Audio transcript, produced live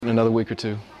in another week or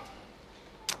two.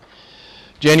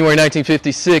 January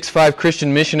 1956, 5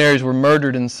 Christian missionaries were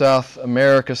murdered in South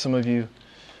America. Some of you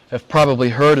have probably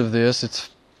heard of this. It's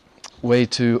way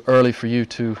too early for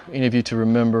any of you to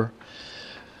remember.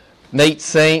 Nate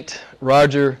Saint,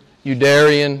 Roger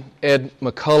Youderian, Ed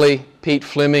McCulley, Pete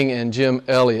Fleming, and Jim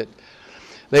Elliott.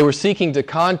 They were seeking to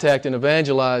contact and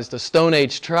evangelize the Stone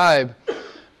Age tribe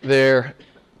there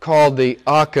called the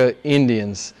Auca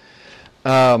Indians.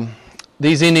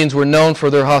 These Indians were known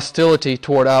for their hostility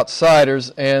toward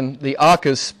outsiders, and the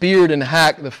Aucas speared and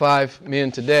hacked the 5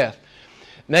 men to death.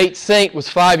 Nate Saint was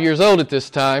 5 years old at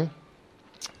this time.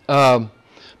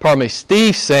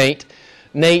 Steve Saint,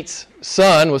 Nate's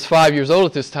son, was 5 years old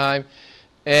at this time,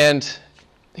 and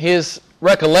his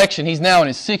recollection, he's now in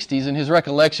his 60s, and his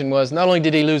recollection was not only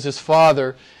did he lose his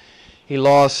father, he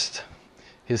lost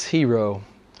his hero.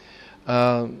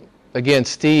 Again,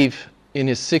 Steve, in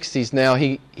his 60s now,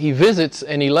 he visits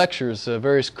and he lectures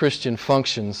various Christian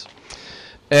functions.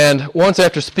 And once,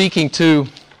 after speaking to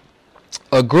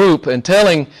a group and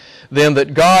telling them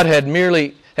that God had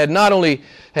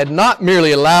not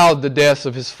merely allowed the deaths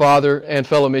of his father and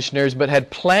fellow missionaries, but had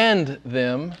planned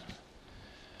them.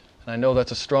 And I know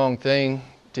that's a strong thing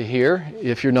to hear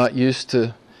if you're not used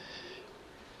to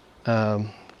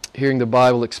hearing the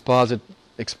Bible exposited.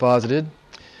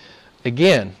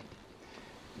 Again,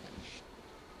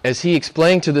 as he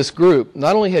explained to this group,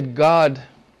 not only had God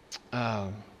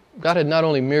had not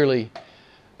only merely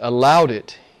allowed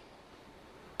it,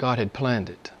 God had planned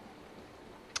it.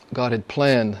 God had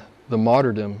planned the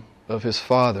martyrdom of his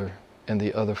father and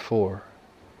the other 4.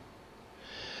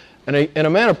 And a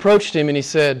man approached him and he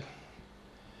said,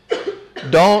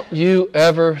 "Don't you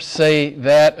ever say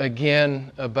that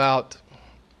again about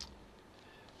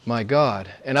my God."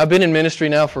 And I've been in ministry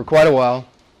now for quite a while.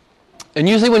 And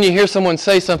usually when you hear someone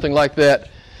say something like that,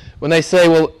 when they say,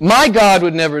 "Well, my God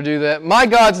would never do that. My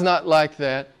God's not like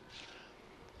that."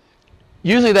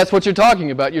 Usually that's what you're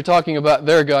talking about. You're talking about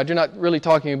their God. You're not really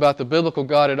talking about the biblical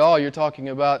God at all. You're talking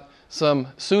about some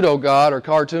pseudo-God or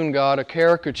cartoon God, a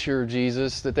caricature of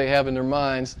Jesus that they have in their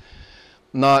minds,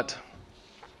 not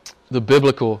the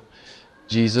biblical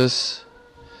Jesus.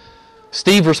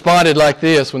 Steve responded like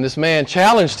this when this man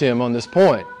challenged him on this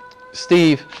point.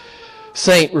 Steve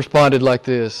Saint responded like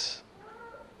this: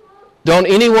 "Don't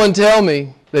anyone tell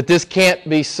me that this can't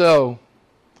be so.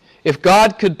 If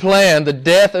God could plan the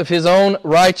death of his own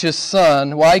righteous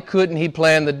son, why couldn't he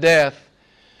plan the death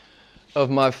of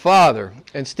my father?"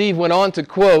 And Steve went on to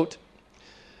quote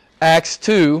Acts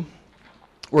 2,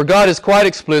 where God is quite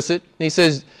explicit. He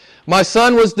says, "My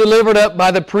son was delivered up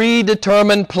by the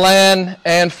predetermined plan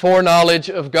and foreknowledge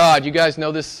of God." You guys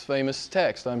know this famous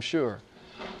text, I'm sure.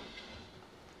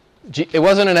 It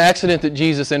wasn't an accident that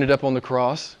Jesus ended up on the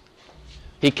cross.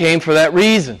 He came for that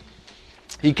reason.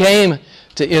 He came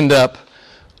to end up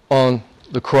on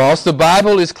the cross. The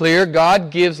Bible is clear. God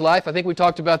gives life. I think we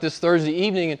talked about this Thursday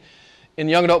evening in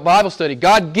Young Adult Bible Study.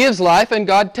 God gives life and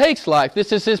God takes life.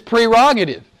 This is his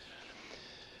prerogative.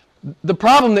 The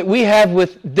problem that we have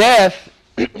with death,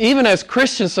 even as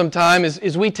Christians sometimes,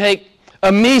 is we take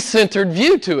a me-centered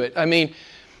view to it. I mean,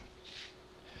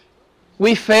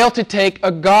 we fail to take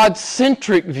a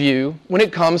God-centric view when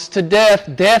it comes to death.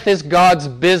 Death is God's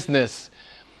business.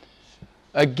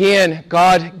 Again,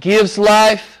 God gives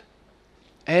life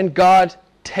and God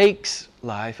takes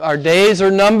life. Our days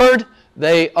are numbered.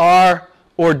 They are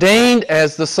ordained,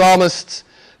 as the psalmists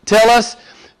tell us.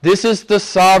 This is the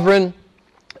sovereign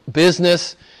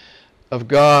business of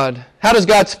God. How does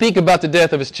God speak about the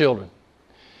death of his children?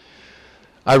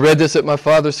 I read this at my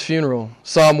father's funeral.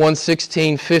 Psalm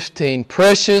 116:15.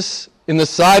 "Precious in the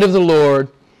sight of the Lord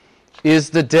is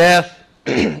the death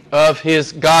of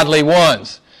his godly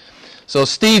ones." So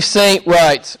Steve Saint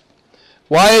writes,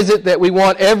 "Why is it that we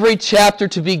want every chapter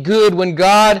to be good when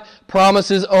God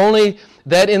promises only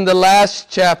that in the last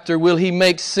chapter will he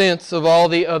make sense of all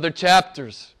the other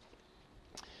chapters?"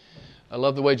 I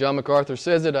love the way John MacArthur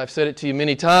says it. I've said it to you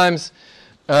many times.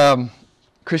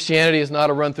 Christianity is not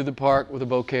a run through the park with a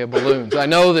bouquet of balloons. I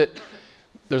know that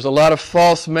there's a lot of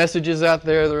false messages out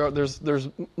there. There's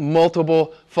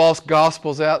multiple false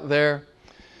gospels out there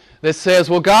that says,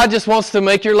 well, God just wants to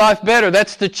make your life better.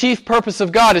 That's the chief purpose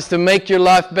of God, is to make your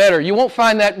life better. You won't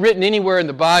find that written anywhere in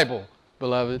the Bible,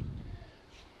 beloved.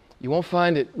 You won't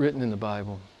find it written in the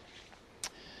Bible.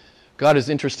 God is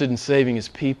interested in saving his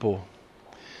people,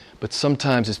 but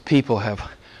sometimes his people have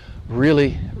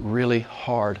really, really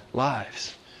hard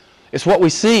lives. It's what we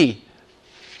see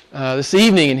this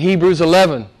evening in Hebrews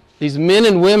 11. These men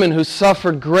and women who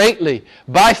suffered greatly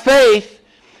by faith.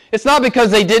 It's not because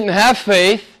they didn't have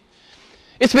faith.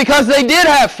 It's because they did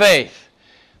have faith.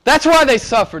 That's why they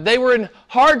suffered. They were in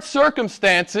hard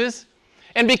circumstances,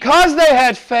 and because they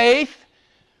had faith,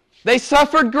 they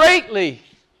suffered greatly.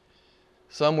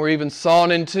 Some were even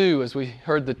sawn in two, as we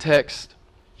heard the text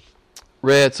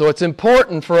read. So it's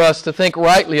important for us to think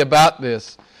rightly about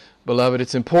this, beloved.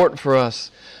 It's important for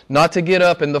us not to get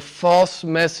up in the false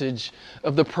message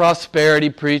of the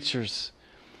prosperity preachers.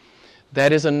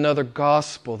 That is another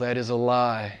gospel. That is a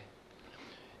lie.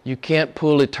 You can't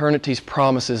pull eternity's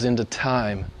promises into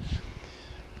time.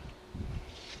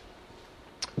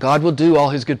 God will do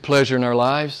all His good pleasure in our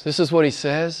lives. This is what He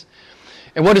says.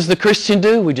 And what does the Christian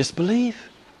do? We just believe.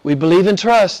 We believe and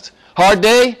trust. Hard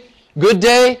day, good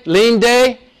day, lean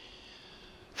day,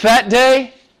 fat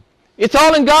day. It's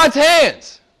all in God's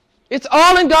hands. It's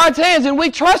all in God's hands, and we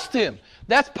trust Him.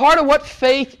 That's part of what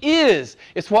faith is.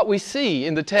 It's what we see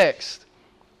in the text.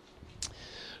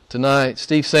 Tonight,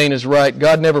 Steve Saint is right.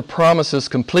 God never promises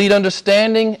complete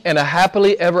understanding and a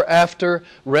happily ever after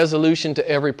resolution to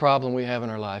every problem we have in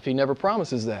our life. He never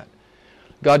promises that.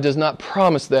 God does not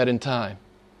promise that in time.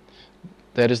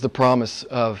 That is the promise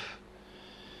of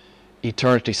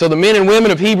eternity. So the men and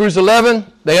women of Hebrews 11,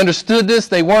 they understood this.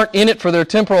 They weren't in it for their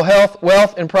temporal health,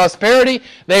 wealth, and prosperity.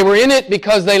 They were in it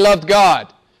because they loved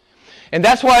God. And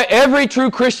that's why every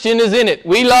true Christian is in it.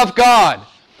 We love God.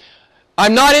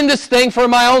 I'm not in this thing for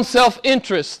my own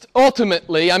self-interest,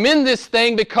 ultimately. I'm in this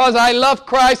thing because I love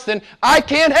Christ and I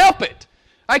can't help it.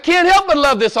 I can't help but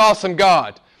love this awesome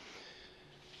God.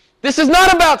 This is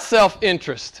not about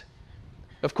self-interest.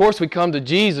 Of course, we come to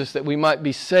Jesus that we might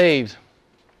be saved.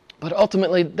 But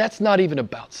ultimately, that's not even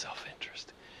about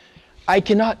self-interest. I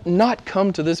cannot not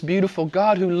come to this beautiful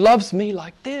God who loves me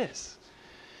like this.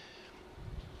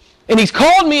 And He's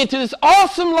called me into this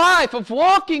awesome life of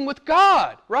walking with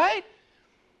God, right?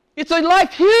 It's a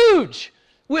life huge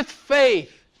with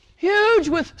faith, huge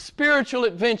with spiritual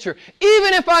adventure,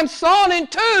 even if I'm sawn in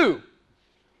two.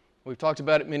 We've talked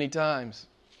about it many times.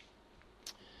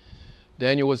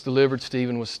 Daniel was delivered,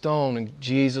 Stephen was stoned, and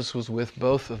Jesus was with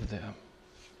both of them.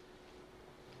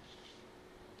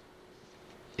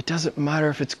 It doesn't matter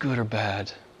if it's good or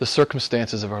bad, the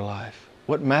circumstances of our life.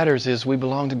 What matters is we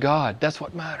belong to God. That's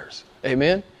what matters.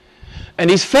 Amen? And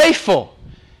He's faithful.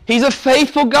 He's a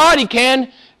faithful God. He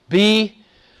can be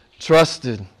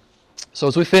trusted. So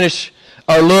as we finish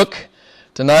our look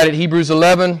tonight at Hebrews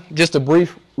 11, just a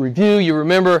brief review. You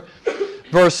remember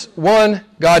verse 1,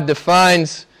 God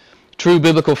defines true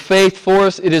biblical faith for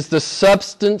us. It is the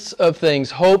substance of things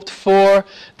hoped for,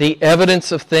 the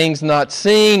evidence of things not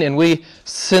seen, and we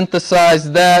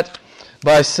synthesize that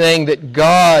by saying that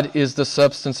God is the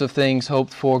substance of things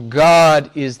hoped for. God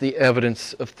is the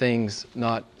evidence of things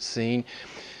not seen.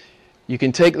 You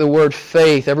can take the word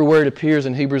faith, everywhere it appears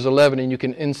in Hebrews 11, and you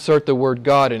can insert the word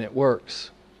God, and it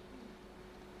works.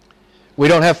 We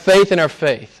don't have faith in our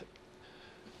faith,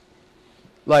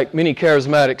 like many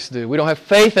charismatics do. We don't have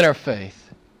faith in our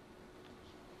faith.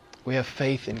 We have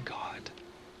faith in God.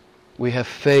 We have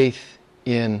faith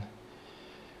in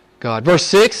God. Verse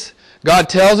 6, God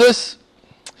tells us,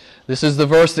 this is the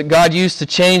verse that God used to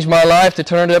change my life, to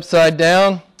turn it upside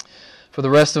down for the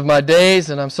rest of my days,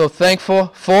 and I'm so thankful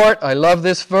for it. I love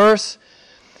this verse.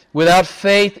 Without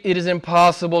faith, it is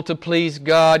impossible to please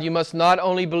God. You must not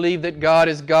only believe that God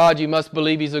is God, you must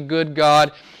believe He's a good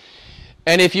God.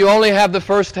 And if you only have the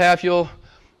first half, you'll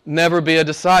never be a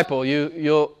disciple.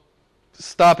 You'll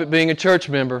stop at being a church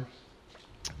member.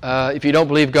 If you don't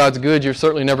believe God's good, you're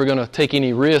certainly never going to take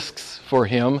any risks for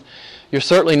Him. You're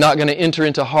certainly not going to enter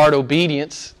into hard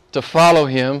obedience to follow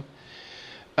Him.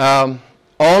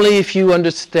 Only if you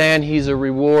understand He's a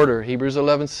rewarder, Hebrews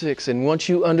 11:6. And once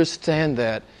you understand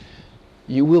that,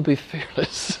 you will be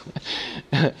fearless.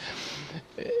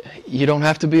 You don't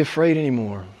have to be afraid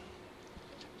anymore.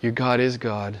 Your God is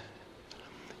God.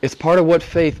 It's part of what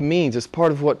faith means. It's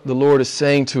part of what the Lord is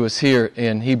saying to us here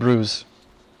in Hebrews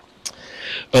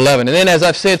 11. And then, as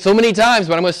I've said so many times,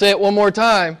 but I'm going to say it one more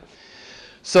time,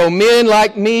 so men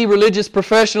like me, religious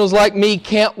professionals like me,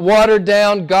 can't water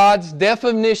down God's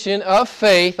definition of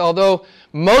faith, although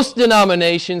most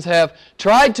denominations have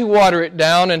tried to water it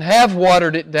down and have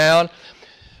watered it down.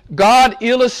 God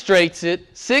illustrates it,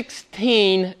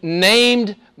 16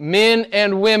 named men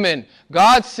and women.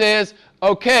 God says,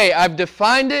 okay, I've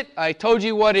defined it, I told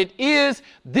you what it is,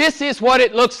 this is what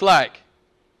it looks like.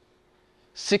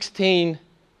 16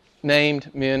 named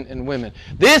men and women.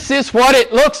 This is what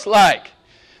it looks like.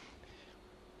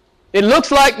 It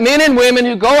looks like men and women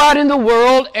who go out in the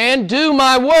world and do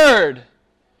my word.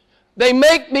 They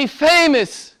make me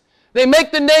famous. They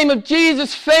make the name of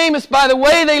Jesus famous by the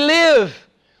way they live.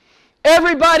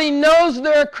 Everybody knows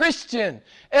they're a Christian.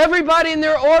 Everybody in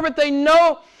their orbit, they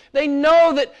know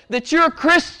that you're a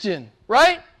Christian,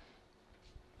 right?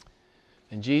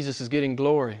 And Jesus is getting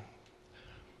glory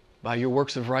by your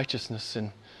works of righteousness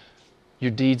and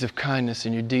your deeds of kindness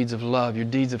and your deeds of love, your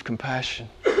deeds of compassion,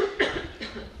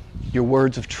 your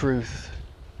words of truth.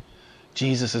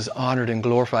 Jesus is honored and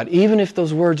glorified, even if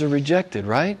those words are rejected,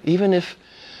 right? Even if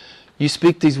you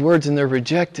speak these words and they're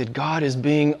rejected, God is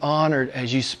being honored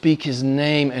as you speak His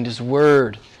name and His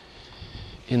word.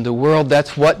 In the world,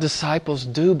 that's what disciples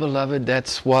do, beloved.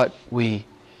 That's what we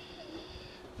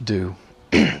do.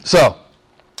 So,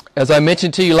 as I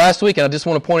mentioned to you last week, and I just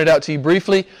want to point it out to you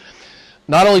briefly,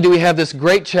 not only do we have this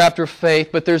great chapter of faith,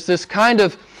 but there's this kind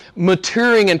of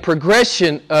maturing and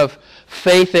progression of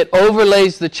faith that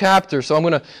overlays the chapter. So I'm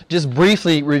going to just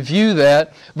briefly review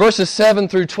that. Verses 7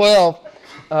 through 12,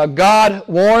 God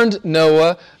warned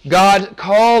Noah, God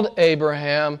called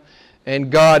Abraham,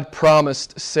 and God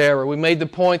promised Sarah. We made the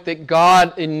point that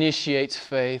God initiates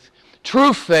faith.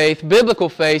 True faith, biblical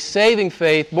faith, saving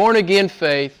faith, born-again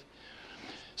faith,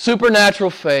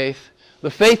 supernatural faith, the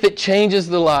faith that changes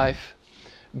the life,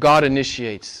 God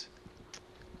initiates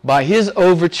by His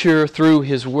overture through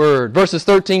His Word. Verses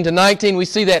 13 to 19, we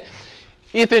see that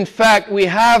if in fact we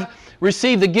have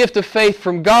received the gift of faith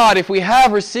from God, if we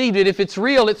have received it, if it's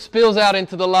real, it spills out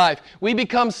into the life. We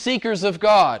become seekers of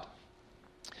God.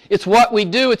 It's what we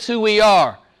do, it's who we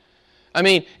are. I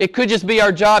mean, it could just be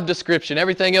our job description.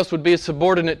 Everything else would be a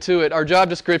subordinate to it. Our job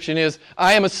description is,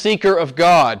 I am a seeker of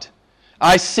God.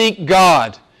 I seek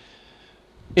God.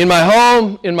 In my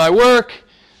home, in my work,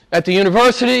 at the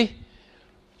university,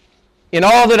 in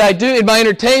all that I do, in my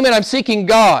entertainment, I'm seeking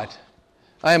God.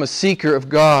 I am a seeker of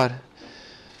God.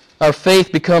 Our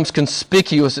faith becomes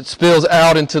conspicuous. It spills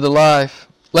out into the life.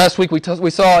 Last week we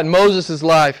saw in Moses'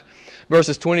 life,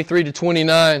 verses 23 to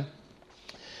 29,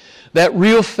 that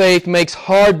real faith makes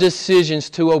hard decisions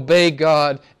to obey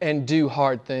God and do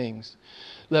hard things.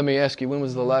 Let me ask you, when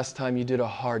was the last time you did a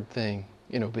hard thing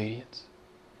in obedience?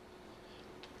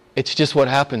 It's just what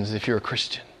happens if you're a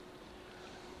Christian.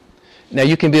 Now,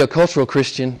 you can be a cultural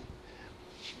Christian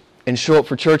and show up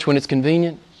for church when it's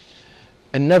convenient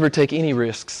and never take any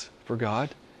risks for God.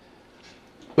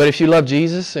 But if you love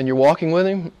Jesus and you're walking with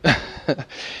Him,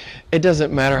 it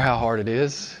doesn't matter how hard it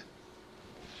is.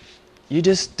 You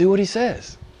just do what He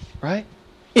says, right?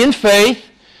 In faith,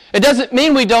 it doesn't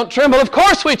mean we don't tremble. Of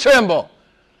course we tremble.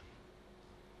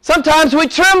 Sometimes we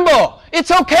tremble.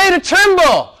 It's okay to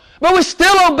tremble, but we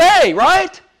still obey,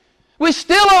 right? We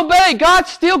still obey. God's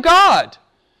still God.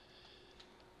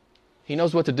 He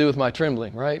knows what to do with my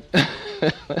trembling, right?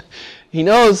 He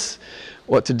knows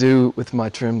what to do with my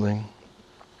trembling.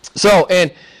 So,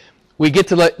 and we get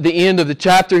to the end of the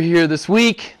chapter here this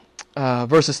week,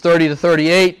 verses 30 to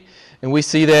 38, and we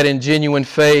see that in genuine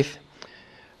faith,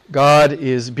 God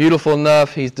is beautiful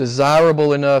enough, He's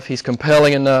desirable enough, He's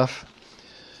compelling enough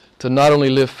to not only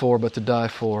live for, but to die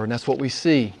for. And that's what we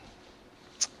see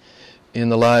in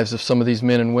the lives of some of these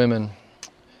men and women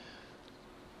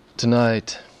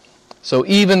tonight. So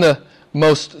even the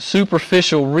most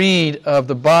superficial read of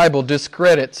the Bible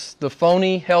discredits the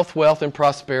phony health, wealth, and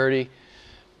prosperity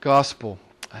gospel.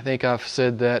 I think I've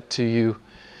said that to you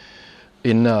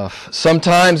enough.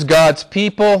 Sometimes God's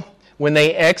people, when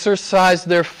they exercise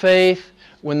their faith,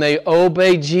 when they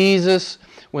obey Jesus,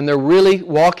 when they're really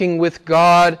walking with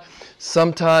God,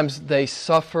 sometimes they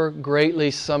suffer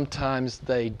greatly, sometimes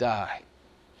they die.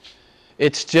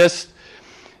 It's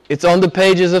on the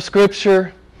pages of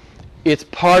Scripture. It's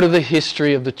part of the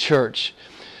history of the church.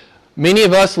 Many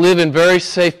of us live in very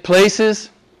safe places.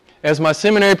 As my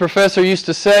seminary professor used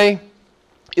to say,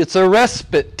 it's a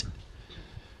respite.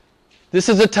 This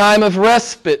is a time of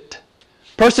respite.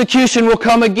 Persecution will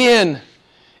come again,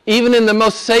 even in the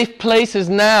most safe places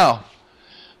now.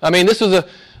 I mean, this was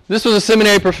a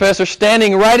seminary professor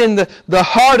standing right in the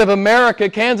heart of America,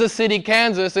 Kansas City,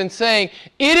 Kansas, and saying,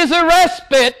 it is a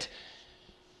respite.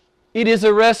 It is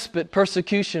a respite.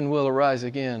 Persecution will arise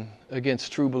again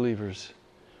against true believers.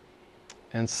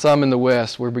 And some in the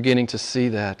West, we're beginning to see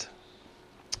that.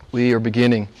 We are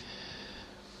beginning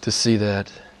to see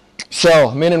that.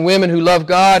 So, men and women who love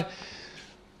God,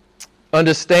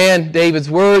 understand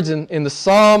David's words in the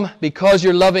Psalm, because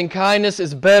your loving kindness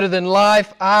is better than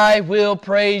life, I will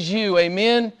praise you.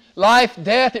 Amen? Life,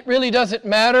 death, it really doesn't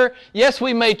matter. Yes,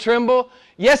 we may tremble.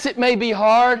 Yes, it may be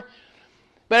hard.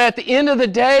 But at the end of the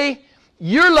day,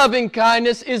 your loving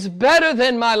kindness is better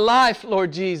than my life,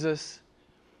 Lord Jesus.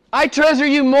 I treasure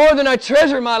you more than I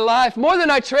treasure my life, more than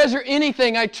I treasure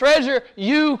anything. I treasure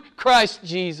you, Christ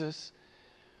Jesus.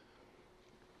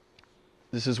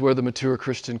 This is where the mature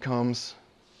Christian comes.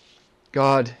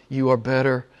 God, you are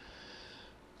better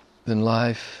than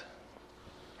life.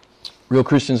 Real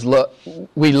Christians,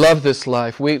 we love this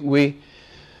life. We're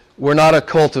not a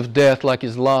cult of death like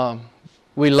Islam.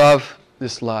 We love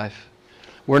this life.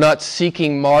 We're not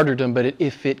seeking martyrdom, but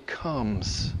if it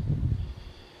comes,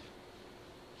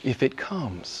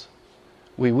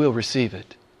 we will receive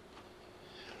it.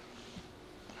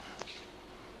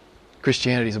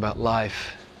 Christianity is about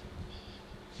life.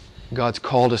 God's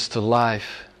called us to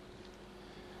life.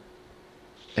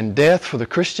 And death for the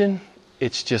Christian,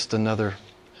 it's just another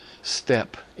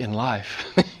step in life.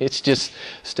 It's just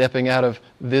stepping out of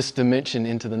this dimension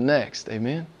into the next.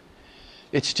 Amen?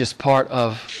 It's just part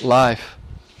of life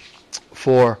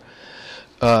for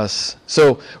us.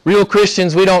 So, real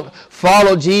Christians, we don't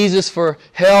follow Jesus for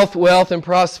health, wealth, and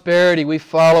prosperity. We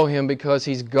follow Him because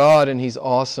He's God and He's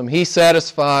awesome. He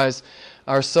satisfies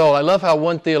our soul. I love how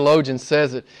one theologian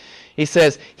says it. He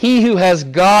says, "He who has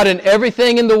God and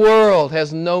everything in the world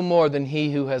has no more than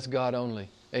he who has God only."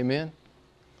 Amen?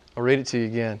 I'll read it to you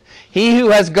again. "He who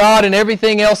has God and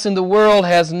everything else in the world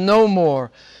has no more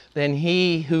than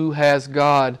he who has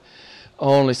God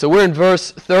only." So we're in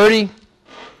verse 30.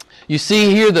 You see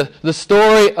here the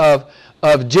story of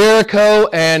Jericho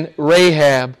and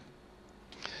Rahab.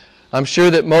 I'm sure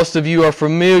that most of you are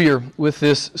familiar with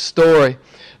this story.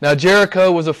 Now,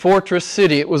 Jericho was a fortress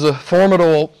city. It was a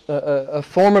formidable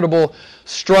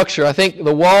structure. I think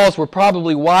the walls were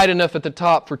probably wide enough at the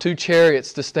top for 2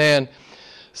 chariots to stand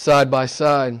side by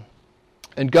side.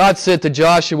 And God said to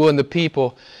Joshua and the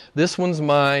people, "This one's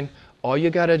mine. All you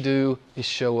got to do is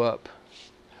show up.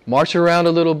 March around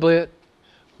a little bit,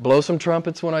 blow some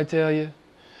trumpets when I tell you,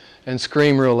 and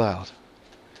scream real loud."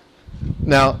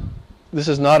 Now, this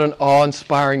is not an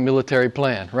awe-inspiring military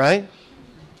plan, right?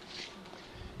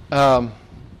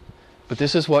 But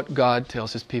this is what God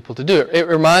tells His people to do. It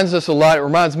reminds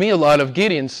me a lot of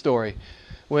Gideon's story.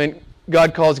 When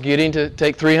God calls Gideon to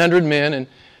take 300 men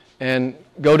and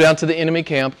go down to the enemy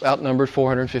camp, outnumbered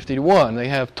 450 to 1. They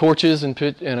have torches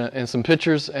and some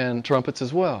pitchers and trumpets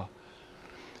as well.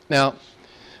 Now,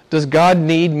 does God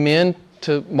need men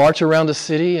to march around the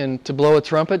city and to blow a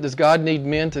trumpet? Does God need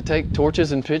men to take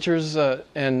torches and pitchers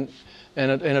and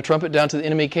a trumpet down to the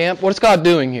enemy camp? What's God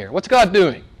doing here? What's God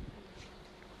doing?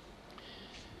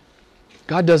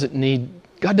 God doesn't need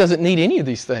any of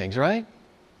these things, right?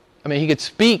 I mean, He could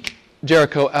speak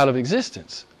Jericho out of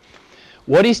existence.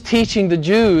 What He's teaching the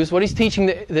Jews, what He's teaching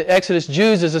the Exodus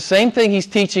Jews is the same thing He's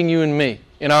teaching you and me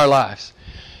in our lives.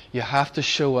 You have to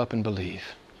show up and believe.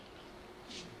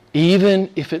 Even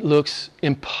if it looks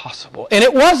impossible. And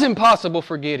it was impossible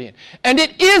for Gideon. And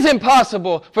it is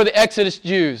impossible for the Exodus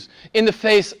Jews in the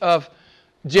face of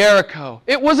Jericho.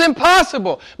 It was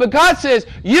impossible. But God says,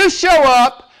 you show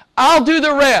up, I'll do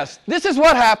the rest. This is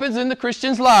what happens in the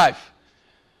Christian's life.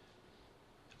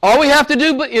 All we have to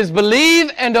do is believe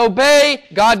and obey.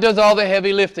 God does all the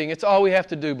heavy lifting. It's all we have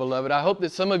to do, beloved. I hope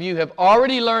that some of you have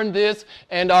already learned this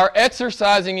and are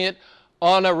exercising it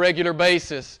on a regular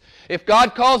basis. If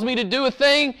God calls me to do a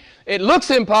thing, it looks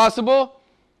impossible.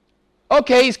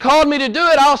 Okay, He's called me to do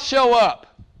it, I'll show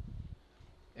up.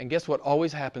 And guess what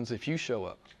always happens if you show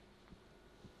up?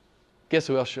 Guess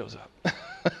who else shows up?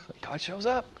 God shows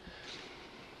up.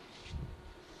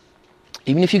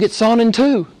 Even if you get sawn in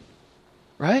two,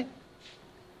 right?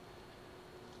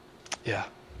 Yeah,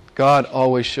 God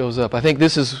always shows up. I think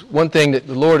this is one thing that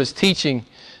the Lord is teaching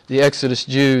the Exodus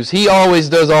Jews. He always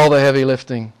does all the heavy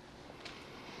lifting.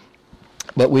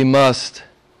 But we must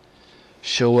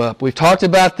show up. We've talked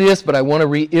about this, but I want to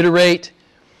reiterate.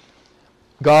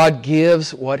 God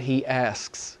gives what He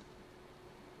asks.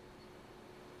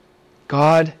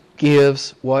 God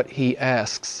gives what He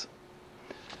asks.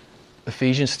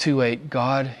 Ephesians 2:8,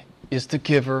 God is the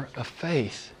giver of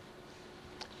faith.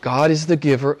 God is the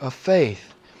giver of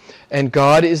faith. And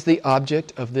God is the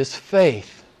object of this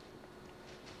faith.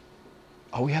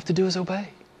 All we have to do is obey.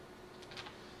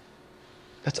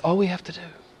 That's all we have to do.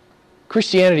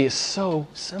 Christianity is so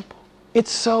simple.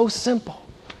 It's so simple.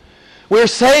 We're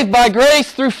saved by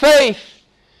grace through faith.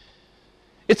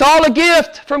 It's all a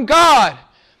gift from God.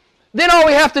 Then all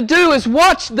we have to do is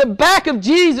watch the back of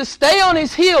Jesus, stay on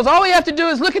His heels. All we have to do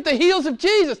is look at the heels of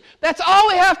Jesus. That's all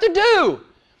we have to do.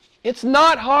 It's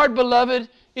not hard, beloved.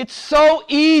 It's so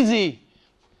easy.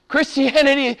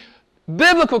 Christianity,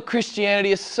 biblical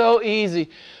Christianity is so easy.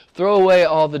 Throw away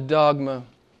all the dogma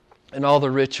and all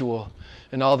the ritual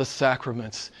and all the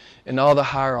sacraments and all the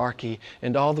hierarchy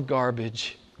and all the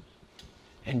garbage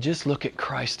and just look at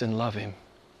Christ and love Him.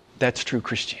 That's true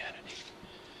Christianity.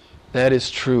 That is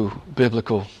true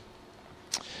biblical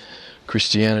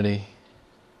Christianity.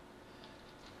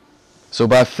 So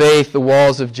by faith, the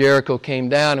walls of Jericho came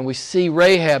down, and we see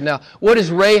Rahab. Now, what is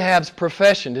Rahab's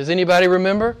profession? Does anybody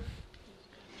remember?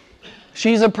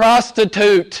 She's a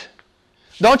prostitute.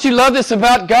 Don't you love this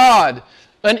about God?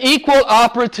 An equal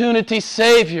opportunity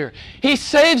Savior. He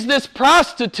saves this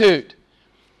prostitute.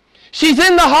 She's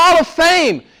in the Hall of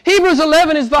Fame. Hebrews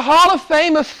 11 is the Hall of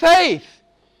Fame of faith.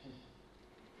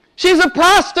 She's a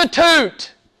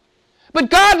prostitute. But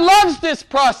God loves this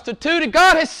prostitute, and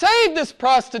God has saved this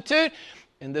prostitute.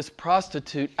 And this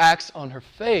prostitute acts on her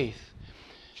faith.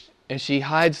 And she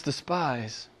hides the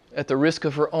spies at the risk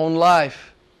of her own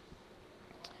life.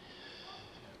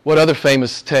 What other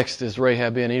famous text is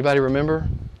Rahab in? Anybody remember?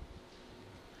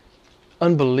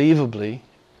 Unbelievably,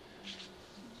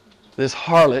 this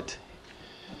harlot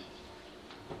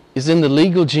is in the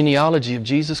legal genealogy of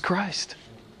Jesus Christ.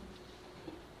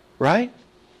 Right?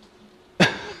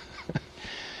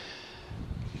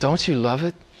 Don't you love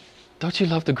it? Don't you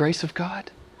love the grace of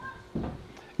God?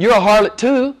 You're a harlot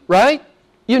too, right?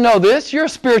 You know this. You're a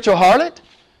spiritual harlot.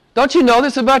 Don't you know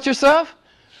this about yourself?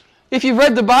 If you've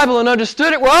read the Bible and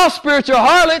understood it, we're all spiritual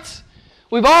harlots.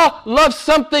 We've all loved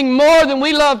something more than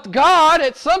we loved God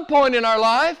at some point in our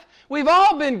life. We've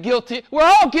all been guilty. We're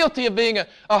all guilty of being a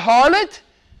harlot.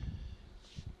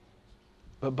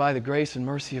 But by the grace and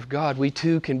mercy of God, we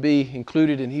too can be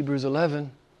included in Hebrews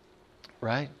 11,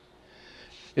 right?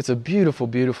 It's a beautiful,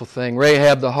 beautiful thing.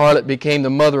 Rahab the harlot became the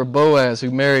mother of Boaz,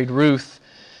 who married Ruth,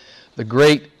 the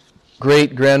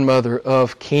great-great-grandmother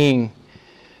of King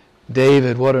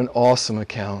David. What an awesome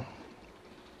account.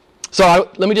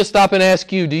 So let me just stop and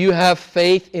ask you, do you have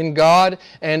faith in God,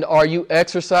 and are you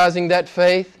exercising that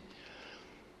faith?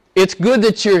 It's good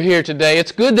that you're here today.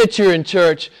 It's good that you're in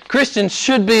church. Christians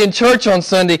should be in church on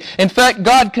Sunday. In fact,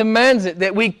 God commands it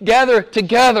that we gather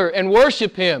together and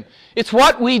worship Him. It's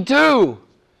what we do.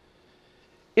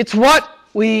 It's what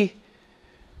we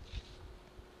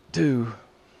do.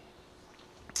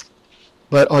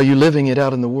 But are you living it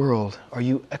out in the world? Are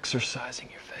you exercising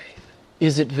your faith?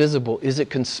 Is it visible? Is it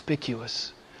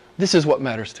conspicuous? This is what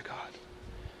matters to God.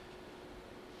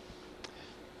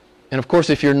 And of course,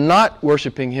 if you're not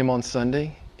worshiping Him on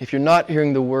Sunday, if you're not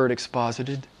hearing the Word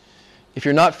exposited, if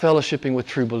you're not fellowshipping with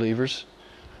true believers,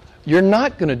 you're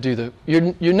not going to do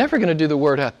you're never going to do the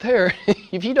Word out there.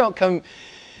 If you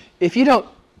don't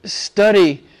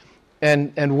study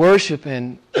and worship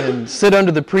and sit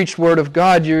under the preached Word of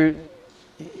God, you're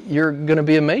going to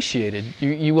be emaciated.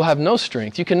 You will have no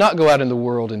strength. You cannot go out in the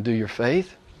world and do your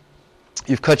faith.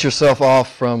 You've cut yourself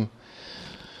off from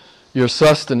your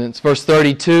sustenance. Verse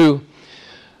 32,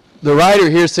 the writer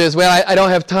here says, well, I don't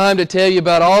have time to tell you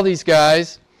about all these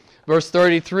guys. Verse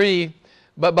 33,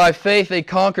 but by faith they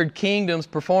conquered kingdoms,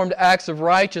 performed acts of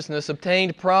righteousness,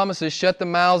 obtained promises, shut the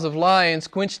mouths of lions,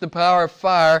 quenched the power of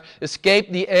fire,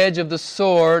 escaped the edge of the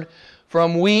sword,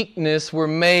 from weakness were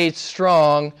made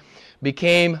strong,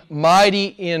 became mighty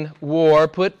in war,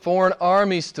 put foreign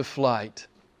armies to flight.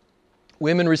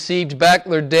 Women received back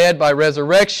their dead by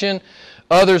resurrection.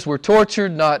 Others were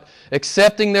tortured, not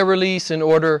accepting their release in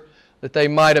order that they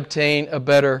might obtain a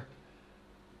better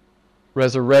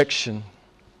resurrection.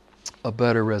 A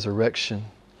better resurrection.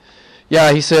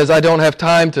 Yeah, he says, I don't have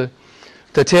time to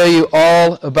tell you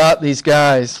all about these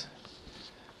guys,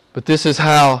 but this is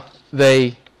how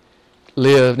they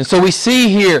lived. And so we see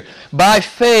here, by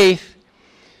faith,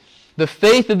 the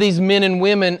faith of these men and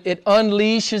women, it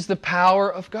unleashes the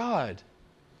power of God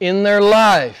in their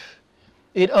life.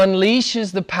 It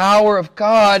unleashes the power of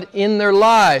God in their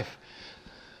life.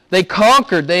 They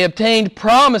conquered. They obtained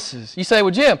promises. You say,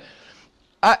 well, Jim,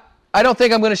 I don't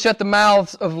think I'm going to shut the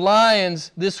mouths of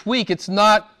lions this week. It's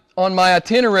not on my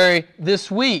itinerary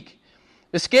this week.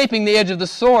 Escaping the edge of the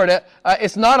sword,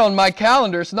 it's not on my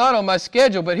calendar. It's not on my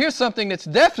schedule. But here's something that's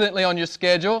definitely on your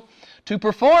schedule: to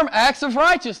perform acts of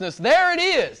righteousness. There it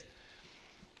is.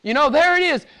 You know, there it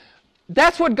is.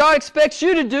 That's what God expects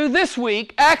you to do this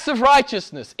week, acts of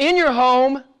righteousness. In your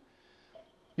home,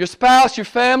 your spouse, your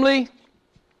family,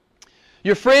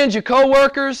 your friends, your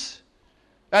co-workers,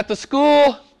 at the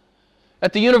school,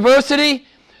 at the university.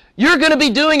 You're going to be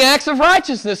doing acts of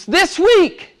righteousness this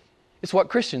week. It's what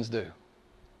Christians do.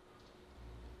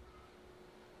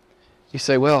 You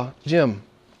say, well, Jim,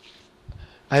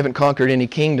 I haven't conquered any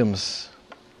kingdoms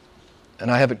and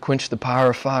I haven't quenched the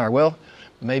power of fire. Well,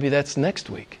 maybe that's next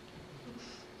week.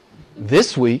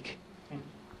 This week,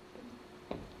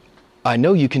 I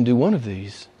know you can do one of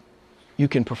these. You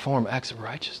can perform acts of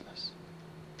righteousness.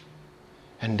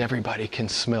 And everybody can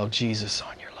smell Jesus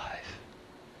on your life.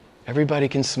 Everybody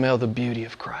can smell the beauty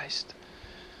of Christ,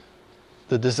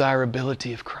 the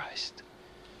desirability of Christ.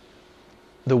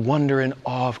 the wonder and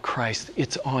awe of Christ,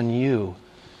 it's on you.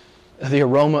 The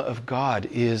aroma of God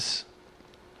is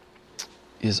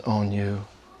on you.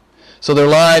 So their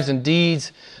lives and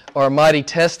deeds are a mighty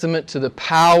testament to the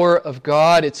power of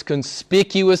God. It's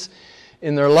conspicuous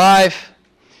in their life.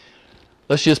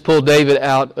 Let's just pull David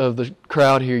out of the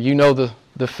crowd here. You know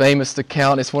the famous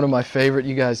account. It's one of my favorite.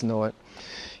 You guys know it.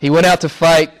 He went out to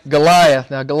fight Goliath.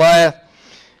 Now Goliath,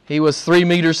 he was 3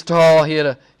 meters tall.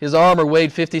 His armor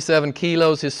weighed 57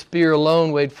 kilos. His spear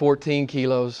alone weighed 14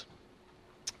 kilos.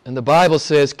 And the Bible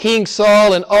says, King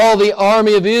Saul and all the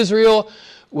army of Israel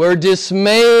were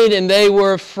dismayed and they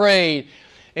were afraid.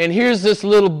 And here's this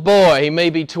little boy, he may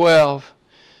be 12.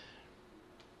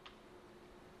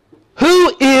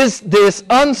 Who is this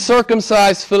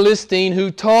uncircumcised Philistine who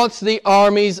taunts the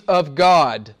armies of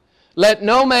God? Let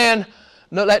no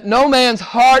man's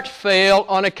heart fail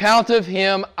on account of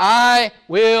him. I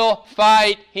will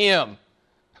fight him.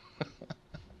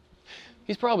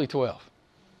 He's probably 12.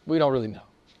 We don't really know.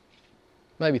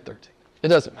 Maybe 13. It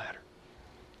doesn't matter.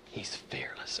 He's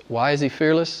fearless. Why is he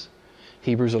fearless?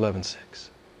 Hebrews 11:6.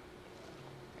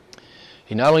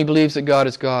 He not only believes that God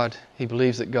is God, he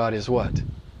believes that God is what?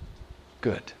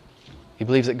 Good. He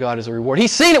believes that God is a reward.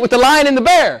 He's seen it with the lion and the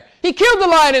bear. He killed the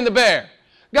lion and the bear.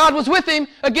 God was with him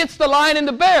against the lion and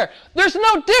the bear. There's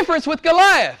no difference with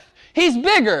Goliath. He's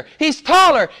bigger. He's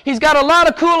taller. He's got a lot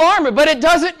of cool armor, but it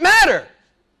doesn't matter.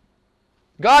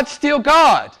 God's still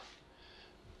God.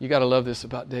 You got to love this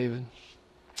about David.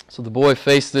 So the boy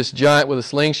faced this giant with a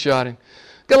slingshot, and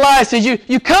Goliath says,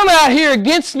 you come out here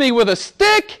against me with a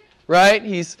stick? Right?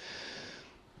 He's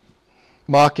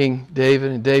mocking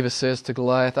David, and David says to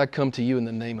Goliath, I come to you in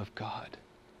the name of God.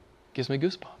 Gives me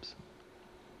goosebumps.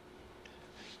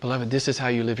 Beloved, this is how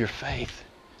you live your faith.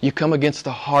 You come against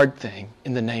the hard thing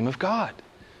in the name of God.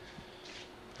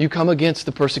 You come against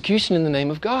the persecution in the name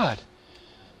of God.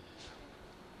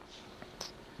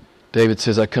 David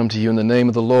says, I come to you in the name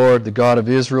of the Lord, the God of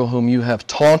Israel, whom you have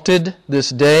taunted this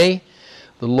day.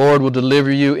 The Lord will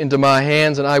deliver you into my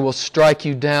hands, and I will strike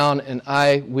you down, and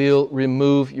I will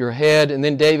remove your head. And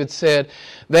then David said,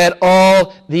 that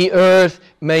all the earth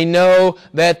may know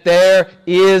that there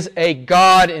is a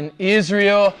God in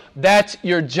Israel. That's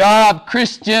your job,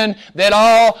 Christian, that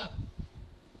all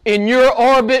in your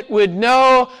orbit would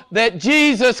know that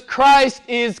Jesus Christ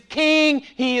is King,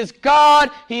 He is God,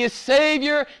 He is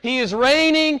Savior, He is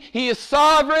reigning, He is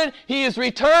sovereign, He is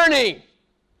returning.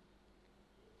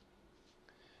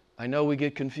 I know we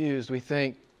get confused. We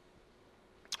think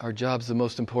our job's the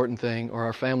most important thing, or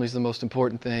our family's the most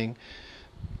important thing,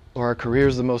 or our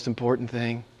career's the most important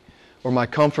thing, or my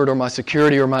comfort or my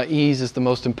security or my ease is the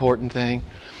most important thing.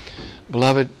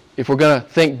 Beloved, if we're going to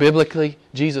think biblically,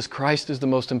 Jesus Christ is the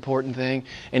most important thing,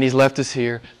 and He's left us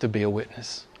here to be a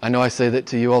witness. I know I say that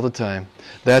to you all the time.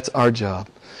 That's our job,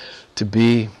 to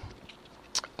be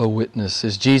a witness.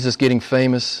 Is Jesus getting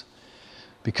famous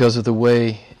because of the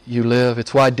way you live?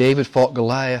 It's why David fought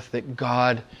Goliath, that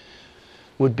God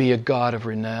would be a God of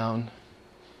renown.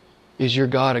 Is your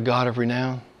God a God of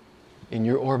renown in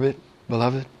your orbit,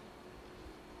 beloved?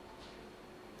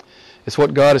 It's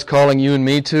what God is calling you and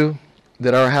me to,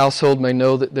 that our household may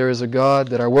know that there is a God,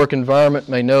 that our work environment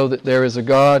may know that there is a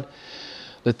God,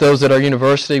 that those at our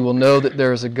university will know that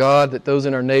there is a God, that those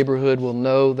in our neighborhood will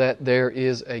know that there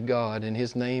is a God, and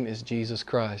His name is Jesus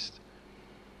Christ.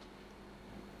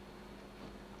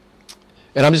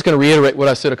 And I'm just going to reiterate what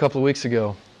I said a couple of weeks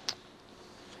ago.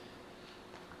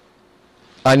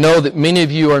 I know that many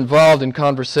of you are involved in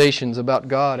conversations about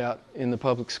God out in the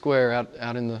public square,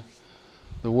 out in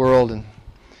the world, and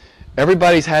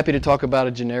everybody's happy to talk about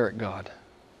a generic God.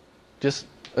 Just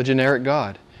a generic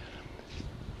God.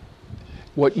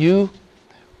 What you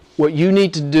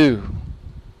need to do,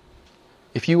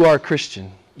 if you are a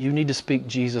Christian, you need to speak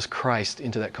Jesus Christ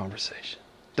into that conversation.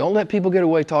 Don't let people get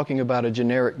away talking about a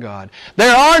generic God.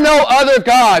 There are no other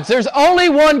gods. There's only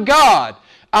one God.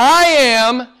 I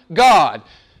am God.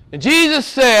 And Jesus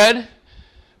said,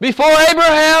 before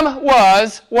Abraham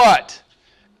was, what?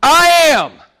 I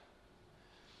am.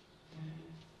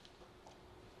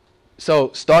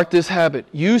 So start this habit.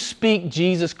 You speak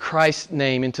Jesus Christ's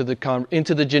name into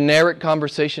the generic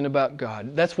conversation about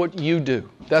God. That's what you do.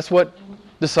 That's what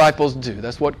disciples do.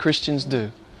 That's what Christians do.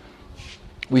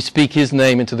 We speak His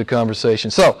name into the conversation.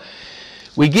 So,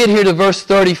 we get here to verse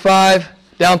 35,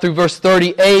 down through verse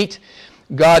 38.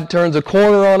 God turns a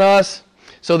corner on us.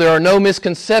 So there are no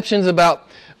misconceptions about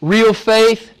real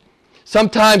faith.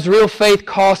 Sometimes real faith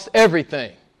costs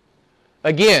everything.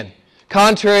 Again,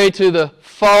 contrary to the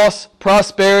false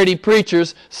prosperity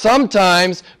preachers,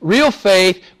 sometimes real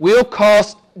faith will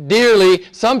cost dearly.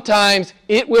 Sometimes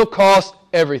it will cost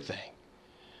everything.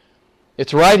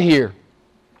 It's right here.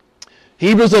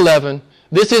 Hebrews 11.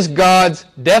 This is God's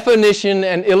definition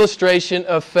and illustration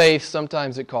of faith.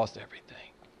 Sometimes it costs everything.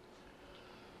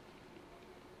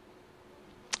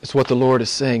 It's what the Lord is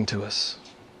saying to us.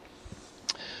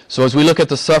 So as we look at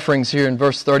the sufferings here in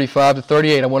verse 35 to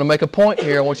 38, I want to make a point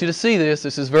here. I want you to see this.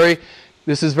 This is very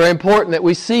important that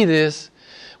we see this.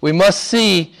 We must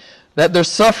see that their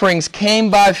sufferings came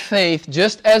by faith,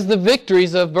 just as the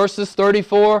victories of verses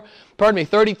 33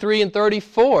 and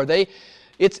 34.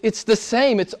 It's the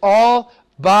same. It's all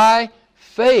by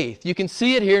faith. You can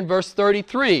see it here in verse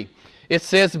 33. It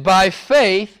says, by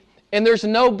faith, and there's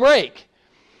no break.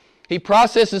 He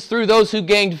processes through those who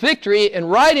gained victory and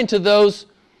right into those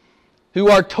who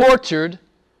are tortured,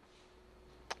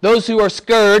 those who are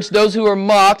scourged, those who are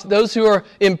mocked, those who are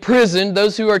imprisoned,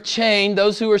 those who are chained,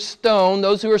 those who are stoned,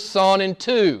 those who are sawn in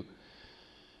two,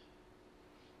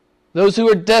 those who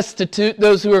are destitute,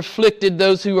 those who are afflicted,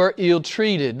 those who are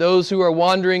ill-treated, those who are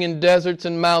wandering in deserts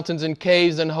and mountains and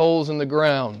caves and holes in the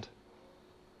ground.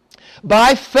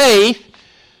 By faith,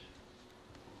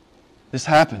 this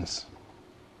happens.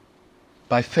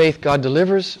 By faith, God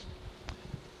delivers.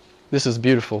 This is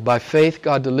beautiful. By faith,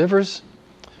 God delivers.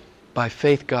 By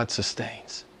faith, God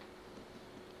sustains.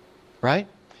 Right?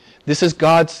 This is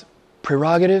God's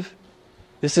prerogative.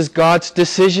 This is God's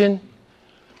decision.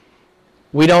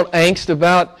 We don't angst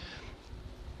about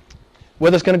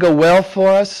whether it's going to go well for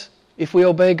us if we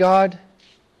obey God.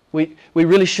 We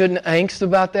really shouldn't angst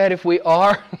about that. If we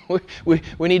are, we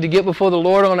need to get before the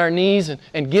Lord on our knees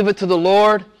and give it to the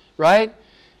Lord, right?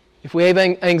 If we have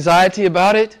anxiety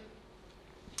about it,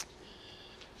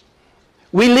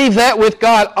 we leave that with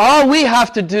God. All we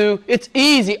have to do, it's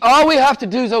easy. All we have to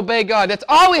do is obey God. That's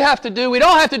all we have to do. We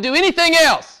don't have to do anything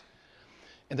else.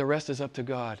 And the rest is up to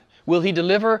God. Will He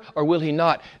deliver or will He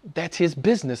not? That's His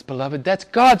business, beloved. That's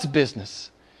God's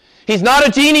business. He's not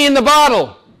a genie in the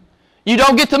bottle. You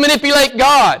don't get to manipulate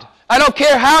God. I don't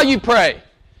care how you pray.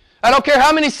 I don't care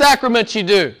how many sacraments you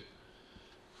do.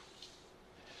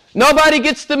 Nobody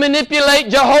gets to manipulate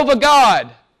Jehovah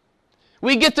God.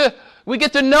 We get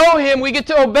to know Him. We get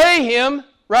to obey Him,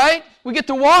 right? We get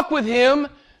to walk with Him.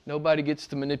 Nobody gets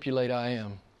to manipulate I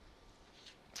am.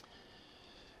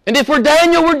 And if we're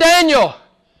Daniel, we're Daniel.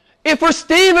 If we're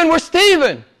Stephen, we're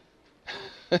Stephen.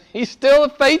 He's still a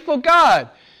faithful God.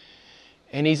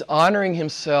 And He's honoring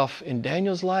Himself in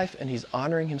Daniel's life, and He's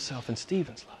honoring Himself in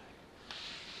Stephen's life.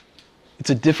 It's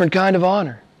a different kind of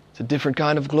honor. It's a different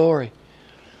kind of glory.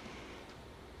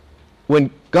 When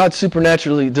God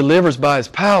supernaturally delivers by His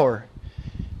power,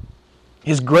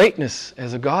 His greatness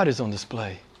as a God is on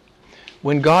display.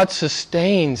 When God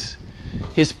sustains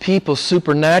His people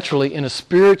supernaturally in a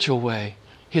spiritual way,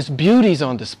 His beauty is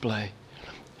on display.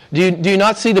 Do you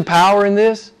not see the power in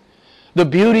this? The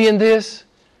beauty in this?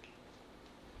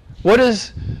 What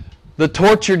is the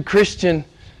tortured Christian,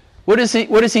 what is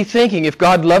he thinking? If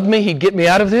God loved me, He'd get me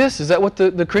out of this? Is that what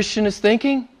the Christian is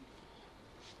thinking?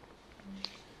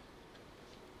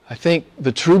 I think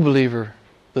the true believer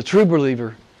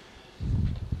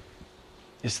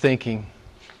is thinking,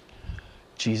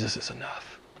 Jesus is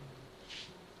enough.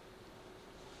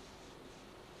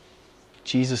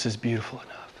 Jesus is beautiful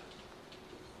enough.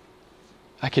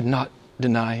 I could not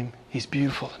deny Him. He's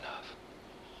beautiful enough.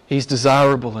 He's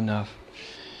desirable enough.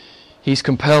 He's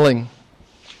compelling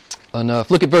enough.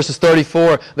 Look at verses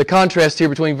 34, the contrast here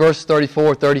between verse 34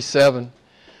 and 37.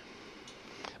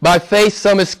 By faith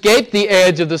some escaped the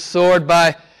edge of the sword.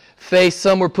 By faith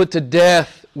some were put to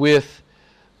death with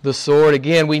the sword.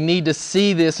 Again, we need to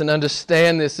see this and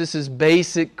understand this. This is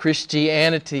basic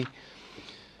Christianity.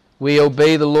 We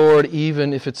obey the Lord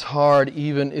even if it's hard,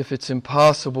 even if it's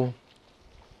impossible.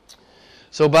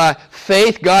 So by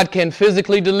faith, God can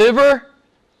physically deliver.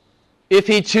 If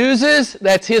He chooses,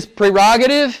 that's His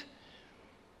prerogative.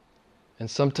 And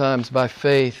sometimes by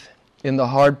faith, in the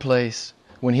hard place,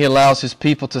 when He allows His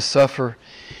people to suffer,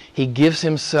 He gives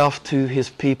Himself to His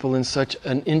people in such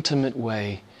an intimate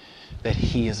way that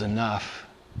He is enough.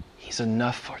 He's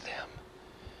enough for them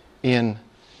in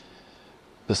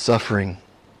the suffering.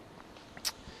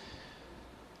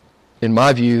 In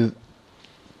my view,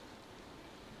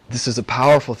 this is a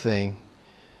powerful thing.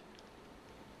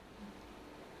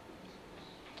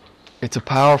 It's a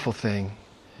powerful thing.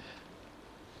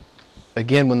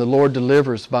 Again, when the Lord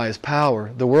delivers by His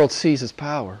power, the world sees His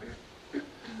power.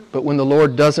 But when the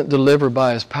Lord doesn't deliver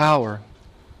by His power,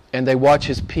 and they watch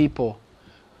His people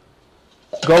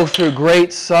go through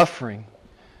great suffering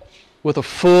with a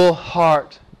full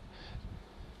heart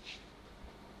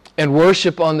and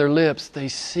worship on their lips, they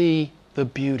see the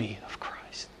beauty of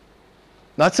Christ.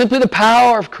 Not simply the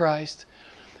power of Christ,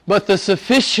 but the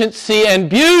sufficiency and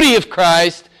beauty of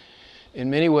Christ, in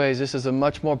many ways, this is a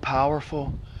much more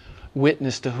powerful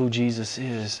witness to who Jesus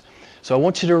is. So I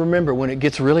want you to remember, when it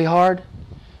gets really hard,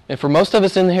 and for most of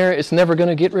us in here, it's never going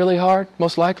to get really hard,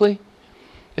 most likely.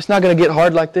 It's not going to get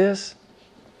hard like this.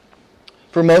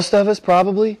 For most of us,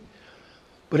 probably.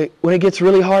 But when it gets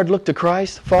really hard, look to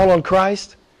Christ. Fall on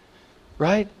Christ.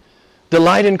 Right?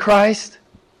 Delight in Christ.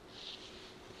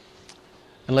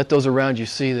 And let those around you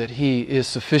see that He is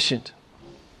sufficient.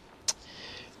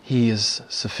 He is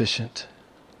sufficient.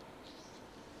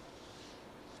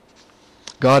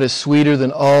 God is sweeter than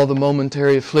all the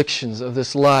momentary afflictions of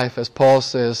this life, as Paul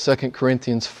says, 2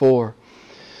 Corinthians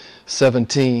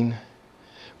 4:17.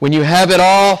 When you have it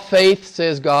all, faith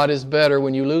says God is better.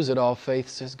 When you lose it all, faith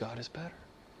says God is better.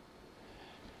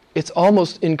 It's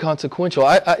almost inconsequential.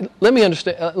 Let me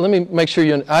understand. Let me make sure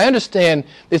you. I understand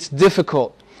it's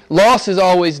difficult. Loss is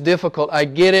always difficult. I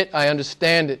get it. I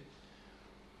understand it.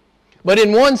 But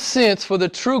in one sense, for the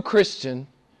true Christian,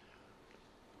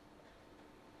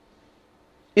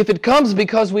 if it comes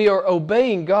because we are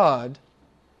obeying God,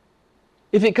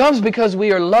 if it comes because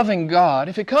we are loving God,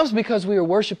 if it comes because we are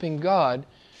worshiping God,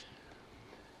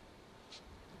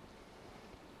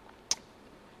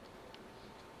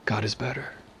 God is better.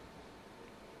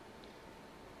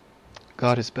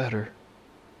 God is better.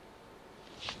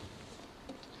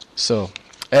 So,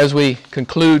 as we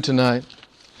conclude tonight,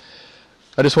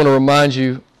 I just want to remind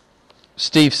you,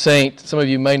 Steve Saint, some of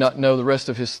you may not know the rest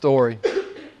of his story.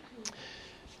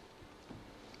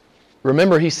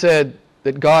 Remember, he said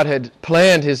that God had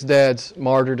planned his dad's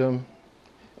martyrdom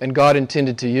and God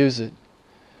intended to use it.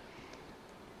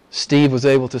 Steve was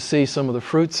able to see some of the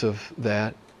fruits of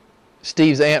that.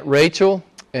 Steve's Aunt Rachel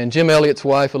and Jim Elliot's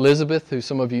wife Elizabeth, who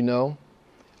some of you know,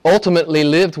 ultimately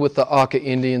lived with the Auca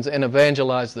Indians and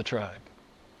evangelized the tribe.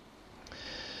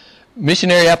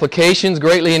 Missionary applications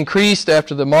greatly increased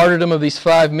after the martyrdom of these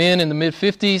 5 men in the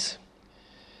mid-50s.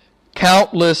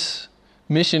 Countless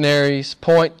missionaries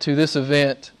point to this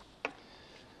event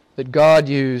that God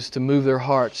used to move their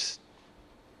hearts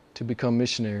to become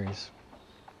missionaries.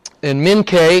 And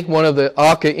Menke, one of the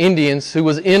Auca Indians who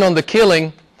was in on the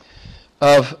killing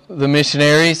of the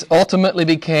missionaries, ultimately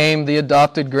became the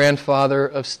adopted grandfather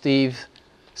of Steve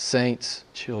Saint's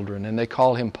children, and they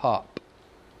call him Pop.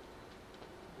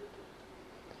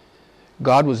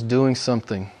 God was doing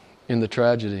something in the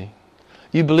tragedy.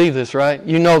 You believe this, right?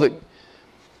 You know that,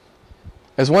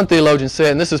 as one theologian said,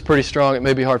 and this is pretty strong, it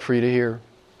may be hard for you to hear,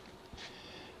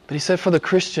 but he said, for the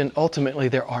Christian, ultimately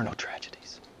there are no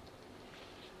tragedies.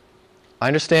 I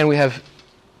understand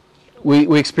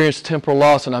we experience temporal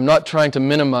loss, and I'm not trying to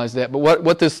minimize that, but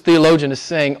what this theologian is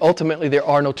saying, ultimately there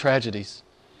are no tragedies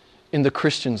in the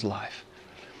Christian's life.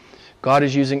 God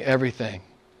is using everything.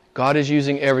 God is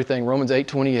using everything, Romans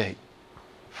 8:28,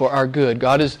 for our good.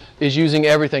 God is using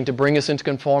everything to bring us into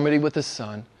conformity with His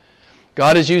Son.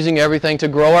 God is using everything to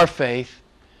grow our faith.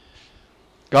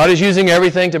 God is using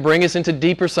everything to bring us into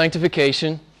deeper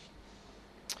sanctification.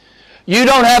 You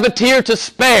don't have a tear to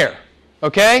spare,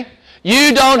 okay?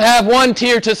 You don't have one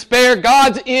tear to spare.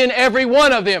 God's in every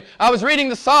one of them. I was reading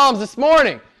the Psalms this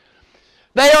morning.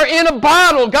 They are in a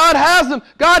bottle. God has them.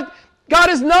 God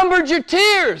has numbered your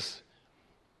tears.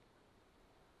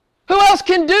 Who else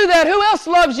can do that? Who else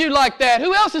loves you like that?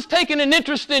 Who else has taken an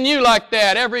interest in you like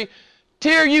that? Every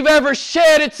tear you've ever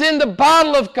shed, it's in the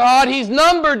bottle of God. He's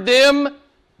numbered them.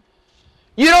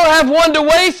 You don't have one to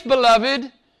waste,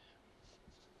 beloved.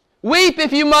 Weep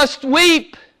if you must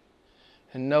weep,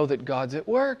 and know that God's at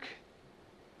work.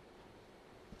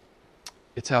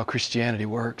 It's how Christianity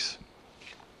works.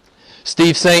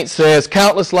 Steve Saint says,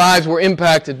 countless lives were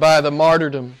impacted by the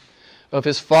martyrdom of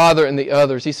his father and the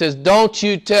others. He says, don't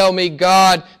you tell me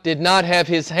God did not have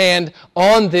His hand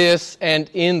on this and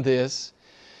in this.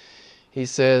 He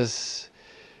says,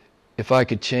 if I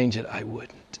could change it, I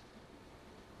wouldn't.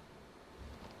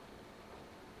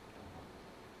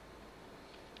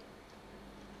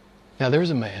 Now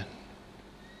there's a man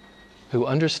who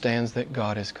understands that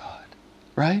God is God,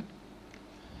 right?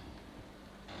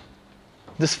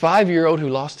 This 5-year-old who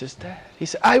lost his dad, he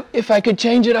said, if I could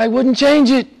change it, I wouldn't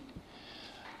change it.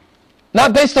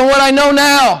 Not based on what I know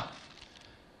now.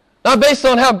 Not based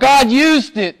on how God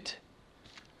used it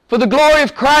for the glory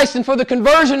of Christ and for the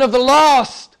conversion of the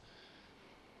lost.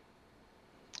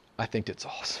 I think it's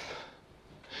awesome.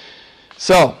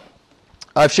 So,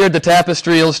 I've shared the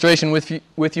tapestry illustration with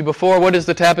you before. What is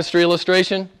the tapestry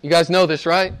illustration? You guys know this,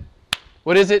 right?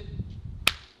 What is it?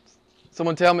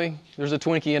 Someone tell me. There's a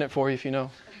Twinkie in it for you if you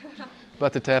know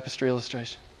about the tapestry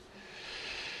illustration.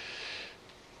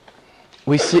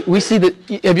 We see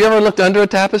that. Have you ever looked under a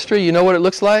tapestry? You know what it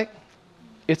looks like?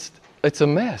 It's a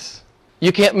mess.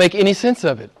 You can't make any sense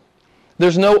of it.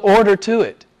 There's no order to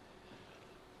it.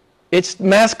 It's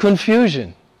mass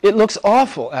confusion. It looks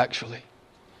awful, actually.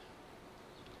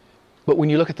 But when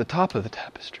you look at the top of the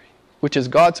tapestry, which is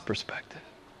God's perspective,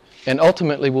 and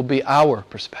ultimately will be our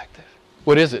perspective,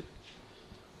 what is it?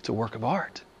 It's a work of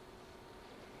art.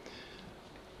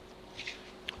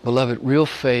 Beloved, real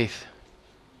faith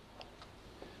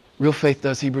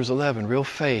does Hebrews 11. Real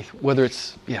faith, whether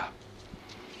it's,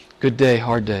 good day,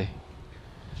 hard day.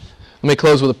 Let me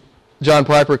close with a John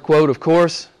Piper quote, of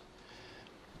course.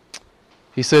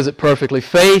 He says it perfectly.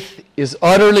 Faith is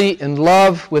utterly in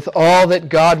love with all that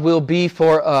God will be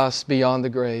for us beyond the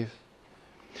grave.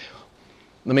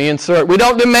 Let me insert. We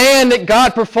don't demand that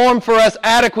God perform for us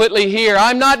adequately here.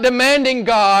 I'm not demanding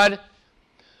God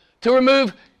to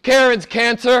remove Karen's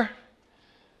cancer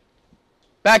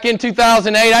back in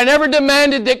 2008. I never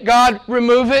demanded that God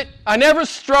remove it. I never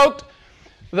stroked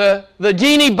the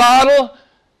genie bottle.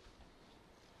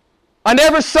 I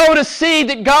never sowed a seed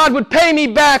that God would pay me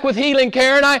back with healing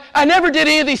Karen. I never did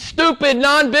any of these stupid,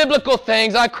 non-biblical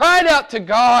things. I cried out to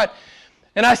God,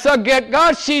 and I said,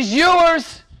 God, she's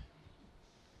yours.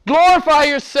 Glorify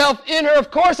yourself in her. Of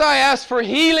course I asked for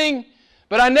healing,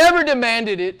 but I never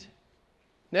demanded it.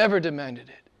 Never demanded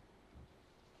it.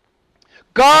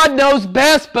 God knows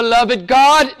best, beloved.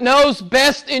 God knows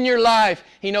best in your life.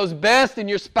 He knows best in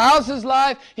your spouse's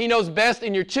life. He knows best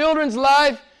in your children's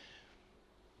life.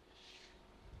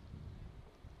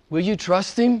 Will you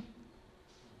trust Him?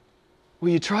 Will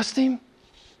you trust Him?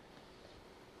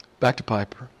 Back to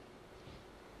Piper.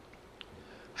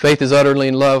 Faith is utterly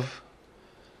in love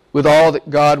with all that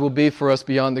God will be for us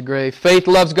beyond the grave. Faith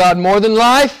loves God more than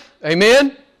life.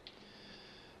 Amen?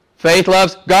 Faith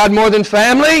loves God more than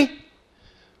family.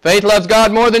 Faith loves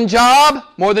God more than job,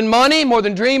 more than money, more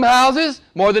than dream houses,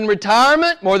 more than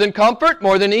retirement, more than comfort,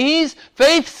 more than ease.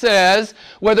 Faith says,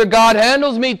 whether God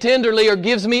handles me tenderly or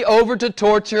gives me over to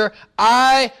torture,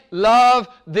 I love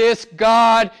this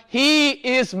God. He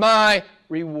is my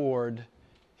reward.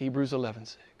 Hebrews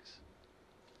 11:6.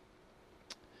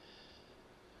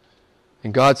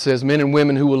 And God says, men and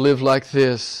women who will live like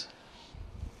this,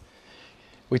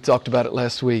 we talked about it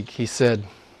last week. He said,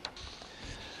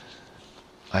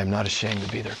 I am not ashamed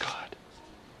to be their God.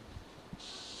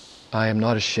 I am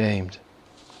not ashamed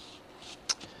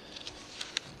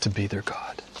to be their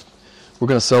God. We're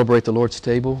going to celebrate the Lord's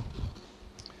table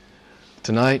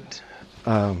tonight.